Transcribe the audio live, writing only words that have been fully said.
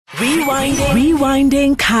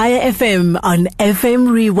Rewinding Kaya FM on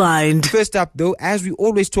FM Rewind. First up, though, as we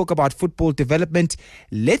always talk about football development,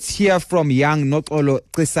 let's hear from young Noxolo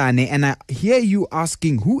Cesane. And I hear you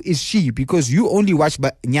asking, who is she? Because you only watch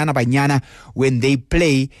Banyana Banyana when they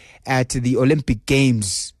play at the Olympic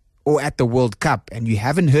Games or at the World Cup, and you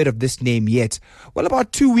haven't heard of this name yet. Well,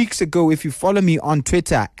 about 2 weeks ago, if you follow me on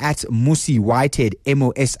Twitter at Musi Whitehead,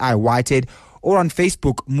 M-O-S-I Whitehead, or on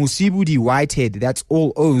Facebook, Musibudi Whitehead, that's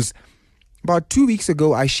all O's. About 2 weeks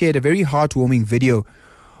ago, I shared a very heartwarming video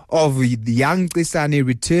of the young Cesane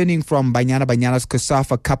returning from Banyana Banyana's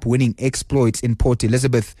COSAFA Cup winning exploits in Port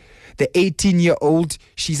Elizabeth. The 18-year-old,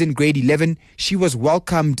 she's in grade 11. She was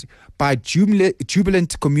welcomed by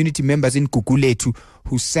jubilant community members in Gugulethu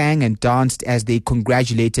who sang and danced as they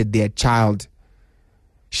congratulated their child.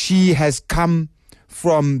 She has come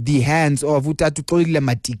from the hands of Xolile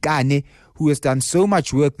Madikane, who has done so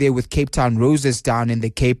much work there with Cape Town Roses down in the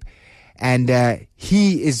Cape. And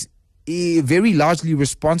he is very largely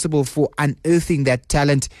responsible for unearthing that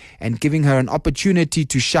talent and giving her an opportunity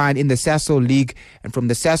to shine in the SASOL League, and from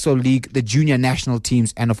the SASOL League, the junior national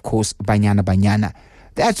teams, and of course, Banyana Banyana.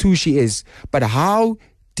 That's who she is. But how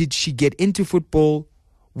did she get into football?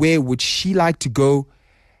 Where would she like to go?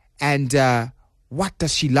 And what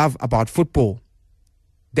does she love about football?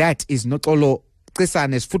 That is Noxolo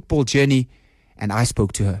Cesane's football journey, and I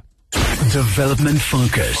spoke to her. Development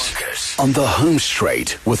Focus on the Home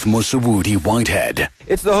Straight with Musibudi Whitehead.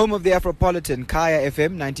 It's the home of the Afropolitan, Kaya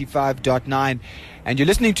FM 95.9. And you're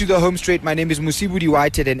listening to the Home Straight. My name is Musibudi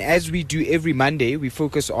Whitehead, and as we do every Monday, we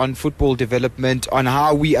focus on football development, on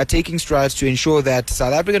how we are taking strides to ensure that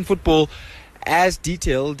South African football, as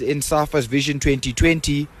detailed in SAFA's Vision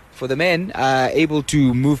 2020, for the men, are able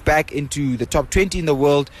to move back into the top 20 in the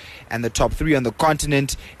world and the top 3 on the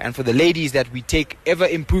continent. And for the ladies, that we take ever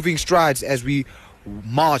improving strides as we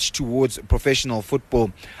march towards professional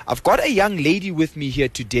football. I've got a young lady with me here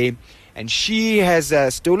today, and she has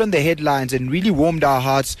stolen the headlines and really warmed our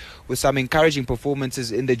hearts with some encouraging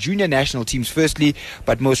performances in the junior national teams firstly,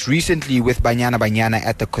 but most recently with Banyana Banyana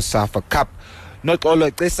at the COSAFA Cup.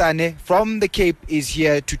 Noxolo Cesane from the Cape is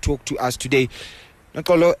here to talk to us today.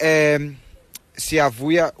 Noxolo,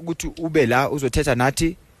 siyavuya ukuthi ube la uzothetha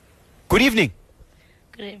nathi. Good evening.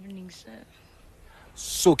 Good evening, sir.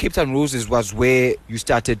 So Cape Town Roses was where you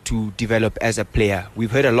started to develop as a player. We've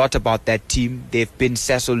heard a lot about that team. They've been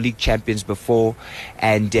SASOL League champions before,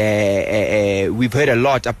 and we've heard a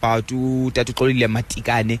lot about Xolile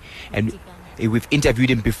Madikane, and we've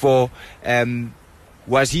interviewed him before.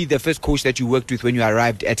 Was he the first coach that you worked with when you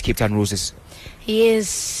arrived at Cape Town Roses?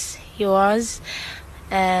 Yes, he was.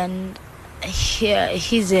 And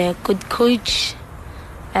he's a good coach,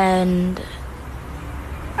 and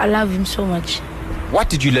I love him so much. What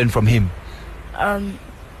did you learn from him?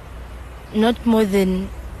 Not more than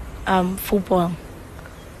football.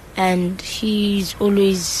 And he's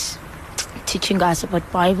always teaching us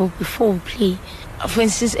about Bible before we play. For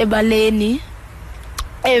instance, ebaleni,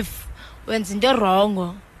 if when it's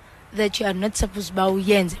wrong that you are not supposed to bow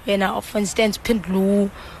yens, when for instance pendlu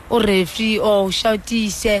or referee or shouty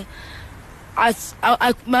say as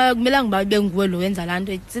kumela ngiba benguwe lo wenza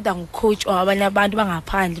lanto itsida ngocoach or abanye abantu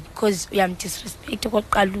bangaphandle, because uyam disrespect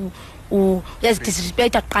oqala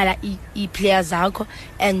disrespect aqala I players zakho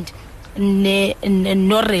and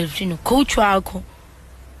no referee no coach wakho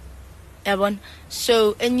yabona.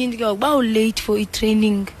 So enye into ba u late for I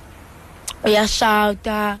training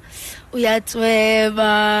uyashouta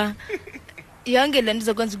uyatsweba yonke lento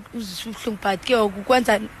zokwenza uzifhlungu, but ke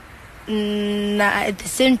ukwenza at the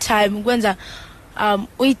same time ukwenza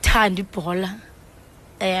uyithanda ibhola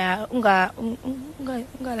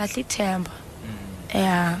ungalahli ithemba.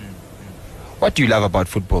 What do you love about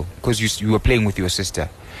football? Because you were playing with your sister,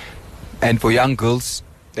 and for young girls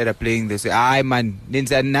that are playing, they say, "Ay man,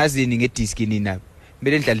 nenza nazini ngediski nina,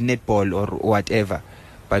 mele ndlala netball or whatever."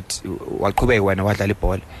 But what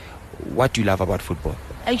do you love about football?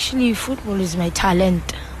 Actually, football is my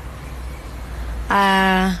talent.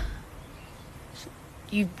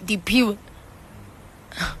 The pure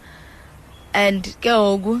and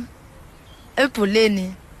go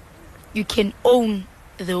you can own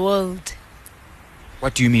the world.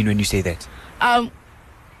 What do you mean when you say that? Abantu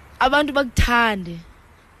bakuthande,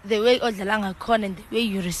 the way odlala ngakhona and the way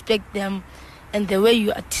you respect them and the way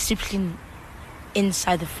you are disciplined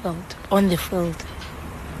inside the field, on the field.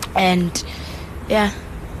 And yeah.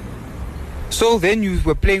 So then you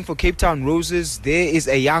were playing for Cape Town Roses. There is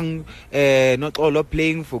a young Noxolo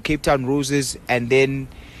playing for Cape Town Roses, and then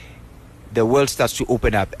the world starts to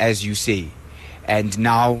open up, as you say. And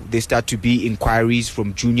now there start to be inquiries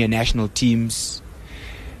from junior national teams.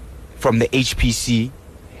 from the HPC,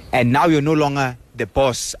 and now you're no longer the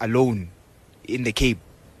boss alone in the Cape.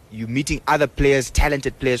 You're meeting other players,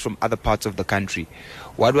 talented players from other parts of the country.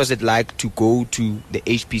 What was it like to go to the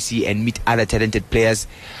HPC and meet other talented players?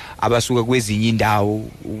 Abasuka kwezinye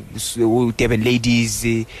indawo, Devon ladies,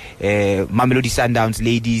 Mamelodi Sundowns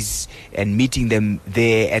ladies, and meeting them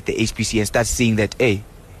there at the HPC and start seeing that, hey,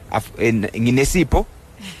 nginesipho,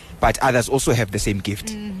 but others also have the same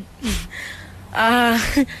gift. In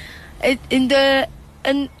the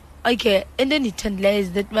return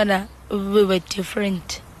is that we were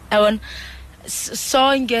different. I want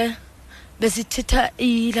song besithetha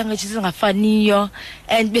ilanguages ezingafaniyo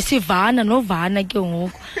and besivana novana ke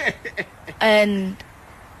ngoku. And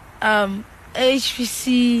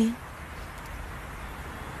HPC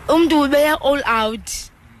umntu ubeya all out.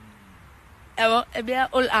 Ebeya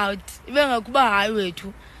all out. Ibengakuba hayi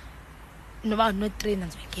wethu noba no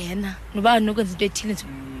trainers begena noba nokwenza into ethile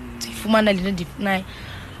sifumana lento ndifunayo.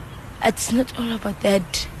 It's not all about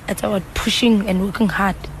that. It's about pushing and working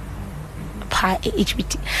hard.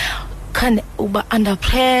 HBT kind of under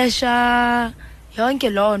pressure, yonke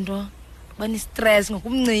lonto, bani stress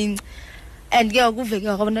ngokumncinci, and ke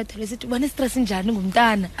akuveka kwabantu athele sithi bani stress njani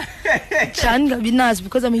ngumntana. Njani ngabi nazi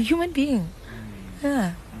because I'm a human being.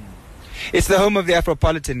 Yeah. It's the home of the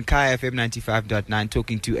Afropolitan, Kai FM 95.9,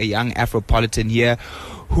 talking to a young Afropolitan here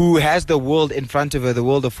who has the world in front of her, the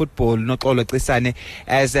world of football, Noxolo Cesane,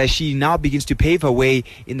 as she now begins to pave her way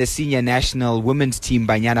in the senior national women's team,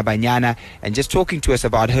 Banyana Banyana, and just talking to us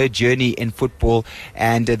about her journey in football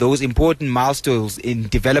and those important milestones in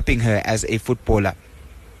developing her as a footballer.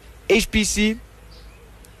 HPC,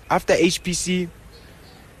 after HPC,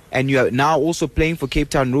 and you are now also playing for Cape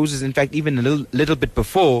Town Roses, in fact, even a little bit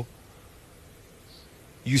before,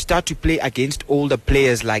 you start to play against older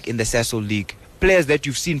players like in the SASOL League. Players that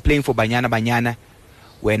you've seen playing for Banyana Banyana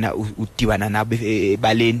when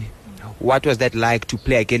Balen. What was that like to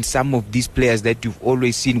play against some of these players that you've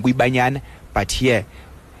always seen with Banyana, but here,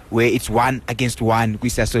 where it's 1 against 1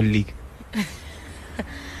 with SASOL League?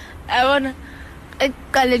 I wanna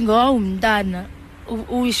eqale ngowumntana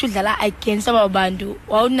uyishudlala against ababantu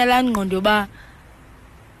wawunala ngqondo ba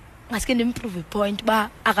ngaske improve point ba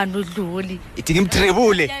akanodluli ithi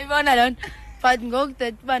ngimtrebule yayibona lona but ngoku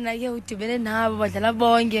that bana ke udibene nabo badlala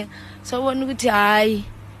bonke so wona ukuthi hayi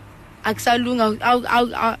akusalunga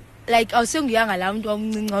like awusengiyanga la umuntu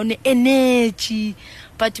omncinci one energy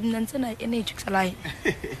but mina ntsena energy kusalayo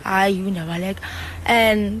hayi unabaleka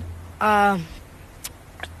and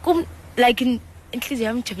like inhliziyo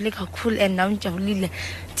yami ijabule kakhulu and nami ngijabulile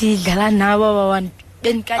ndidlala nabo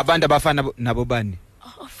abantu abantu abafana nabo bani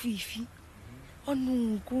Fifi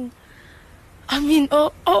onuku I mean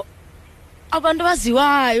abantu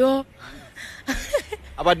baziwayo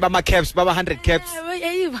abantu bama caps baba 100 caps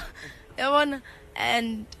yabona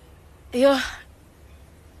and yo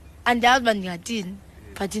andazi bandingathini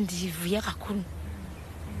but ndivuya kakhulu.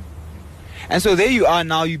 And so there you are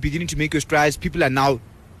now, you're beginning to make your strides. People are now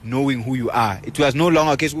knowing who you are. It was no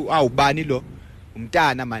longer a case of bani lo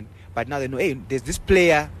umntana man, but now they know, hey, there's this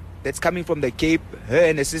player that's coming from the Cape. Her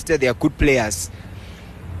and her sister, they are good players.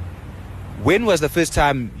 When was the first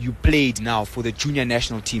time you played now for the junior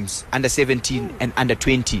national teams, under 17 and under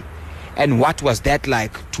 20? And what was that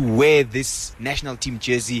like to wear this national team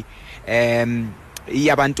jersey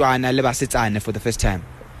Yabantwana le basetsane for the first time?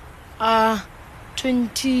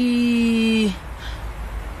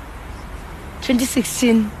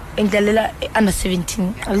 2016 ngidlalela under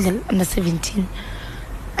 17. I was under 17.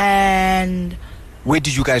 And where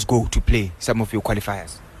did you guys go to play some of your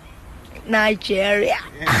qualifiers? Nigeria.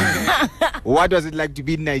 What was it like to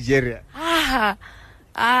be in Nigeria?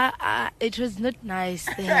 It was not nice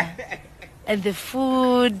there. And the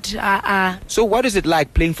food. So what is it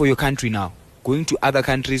like playing for your country now? Going to other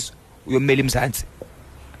countries, your melimzansi?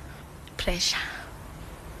 Pressure.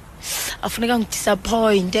 Afuneka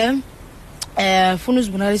ngidisappoint. Funa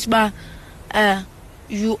uzibonakala ba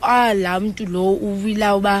you are la mntu lo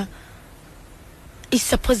uwila uba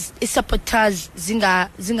supporters zinga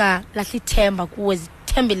lahli themba kuwe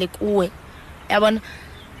zithembele kuwe yabona.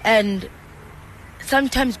 And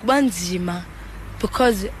sometimes kubanzima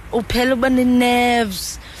because uphela uba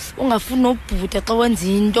nerves ungafuna ubhuta xa wenza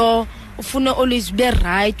into ufuna always be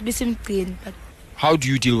right besemgcini. But how do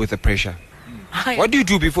you deal with the pressure? What do you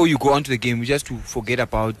do before you go onto the game just to forget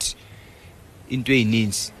about into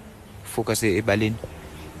eninzi focus ebaleni?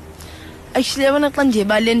 Actually yabona xa nje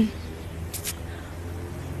ebaleni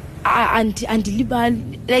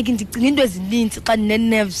andilibali like ndigcina into ezininzi xa ndine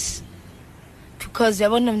nerves because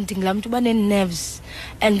yabona ndingila mntu bane nerves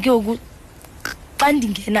and ke xa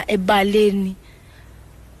ndingena ebaleni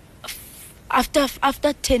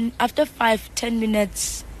after 5-10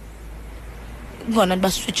 minutes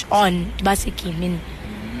gonna switch on basically.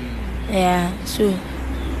 Yeah, so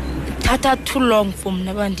thatha too long for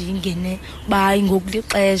mina bandingene bayi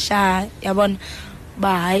ngokulixesha yabona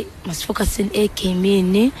bayi masifocus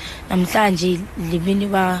egamini namhlanje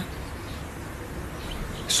libini ba.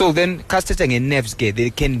 So then, casting and nerves, there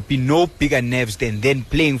can be no bigger nerves than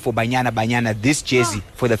playing for Banyana Banyana this jersey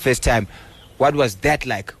for the first time. What was that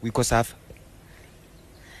like? Because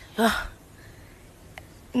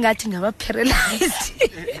ngathi ngaba paralyzed.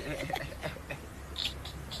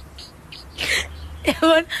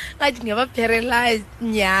 Yabona ngathi ngaba paralyzed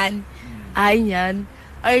nyani. Hayi nyani.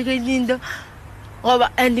 Ayikho ngoba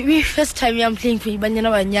and we first time I'm playing for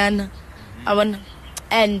Banyana Banyana. Abona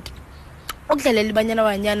and ukudlalela Banyana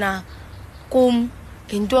Banyana kum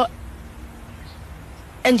into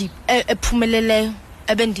ephumeleleyo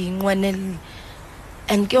ebendiyinqwenele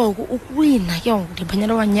and ke ngoku ukuwina ke ngoku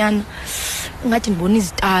Banyana Banyana ngathi ndibona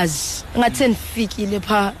izitars ngathi sendifikile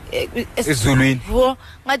pha ezulwini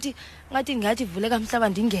ngathi vuleka umhlaba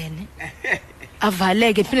ndingene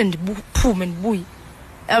avaleke phinde ndiphume ndibuye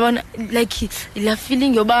yabona like la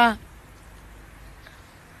feeling yoba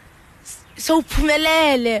so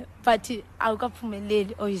uphumelele but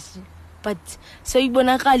awukaphumeleli obviously but so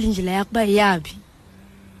ibonakala indlela yakuba yabi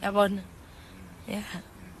yabona. Yeah.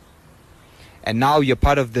 And now you're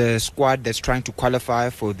part of the squad that's trying to qualify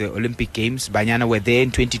for the Olympic Games. Banyana were there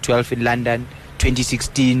in 2012 in London,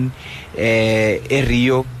 2016 in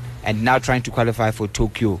Rio, and now trying to qualify for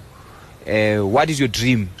Tokyo. What is your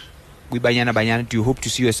dream with Banyana Banyana? Do you hope to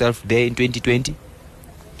see yourself there in 2020?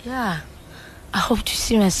 Yeah, I hope to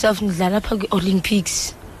see myself in the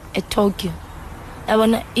Olympics at Tokyo. I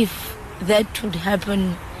wonder if that would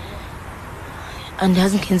happen and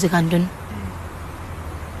hasn't done.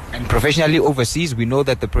 And professionally overseas, we know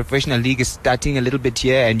that the professional league is starting a little bit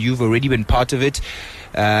here, and you've already been part of it.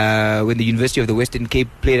 When the University of the Western Cape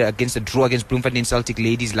played against a draw against Bloemfontein Celtic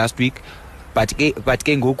ladies last week, but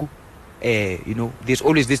Kengoku, there's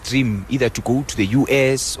always this dream either to go to the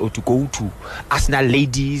US or to go to Arsenal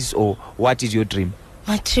ladies. Or what is your dream?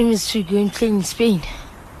 My dream is to go and play in Spain,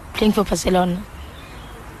 playing for Barcelona.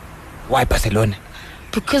 Why Barcelona?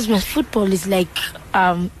 Because my football is like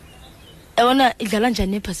I wanna idlala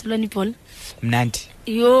njani eBarcelona ibhola mnandi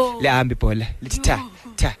yo lehambe ibhola lithi ta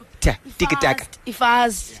tiki taka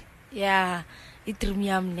ifast. Yeah, idream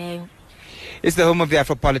yami leyo. It's the home of the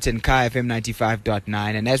Afropolitan, Kai FM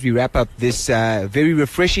 95.9. And as we wrap up this very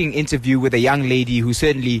refreshing interview with a young lady who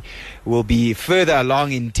certainly will be further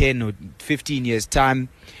along in 10 or 15 years' time,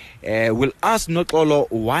 we'll ask Noxolo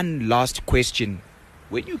one last question.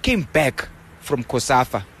 When you came back from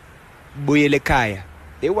Kosafa, Buyelekaya,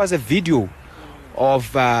 there was a video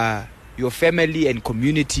of your family and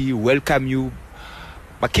community welcome you.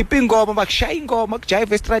 What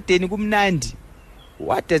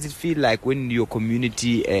does it feel like when your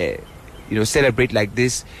community, celebrate like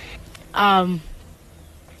this?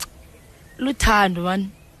 Luthando,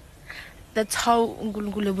 man. That's how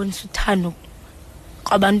uNkulunkulu ebonisa uthando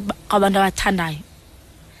kwabantu abathandayo.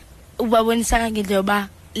 Ubabonisa ngendlela yoba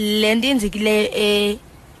le nto yenzekile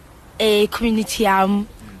community yam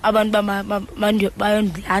abantu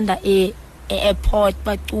bayondilanda airport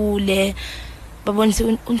bacule babonise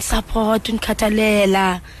unsupport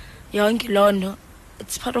unikhathalela yonke loo nto.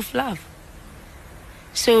 It's part of love.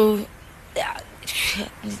 So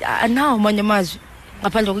now manje amazwi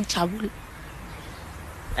ngaphandle kokujabula.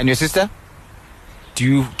 And your sister?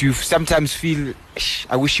 Do you sometimes feel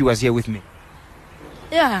I wish she was here with me?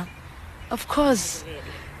 Yeah, of course.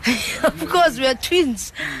 Of course, we are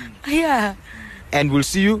twins. Yeah. And we'll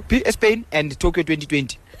see you Spain and Tokyo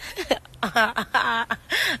 2020.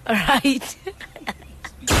 Development Right.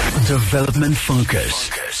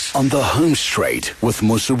 Focus on the home straight with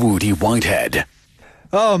Musawudi Whitehead.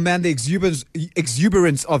 Oh man, the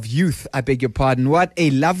exuberance of youth, I beg your pardon. What a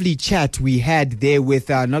lovely chat we had there with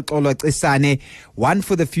Noxolo Cesane, one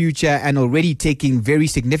for the future and already taking very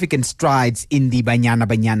significant strides in the Banyana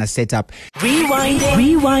Banyana setup.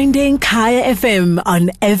 Rewinding Kaya FM on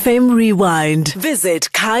FM Rewind. Visit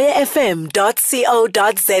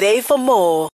kayafm.co.za for more.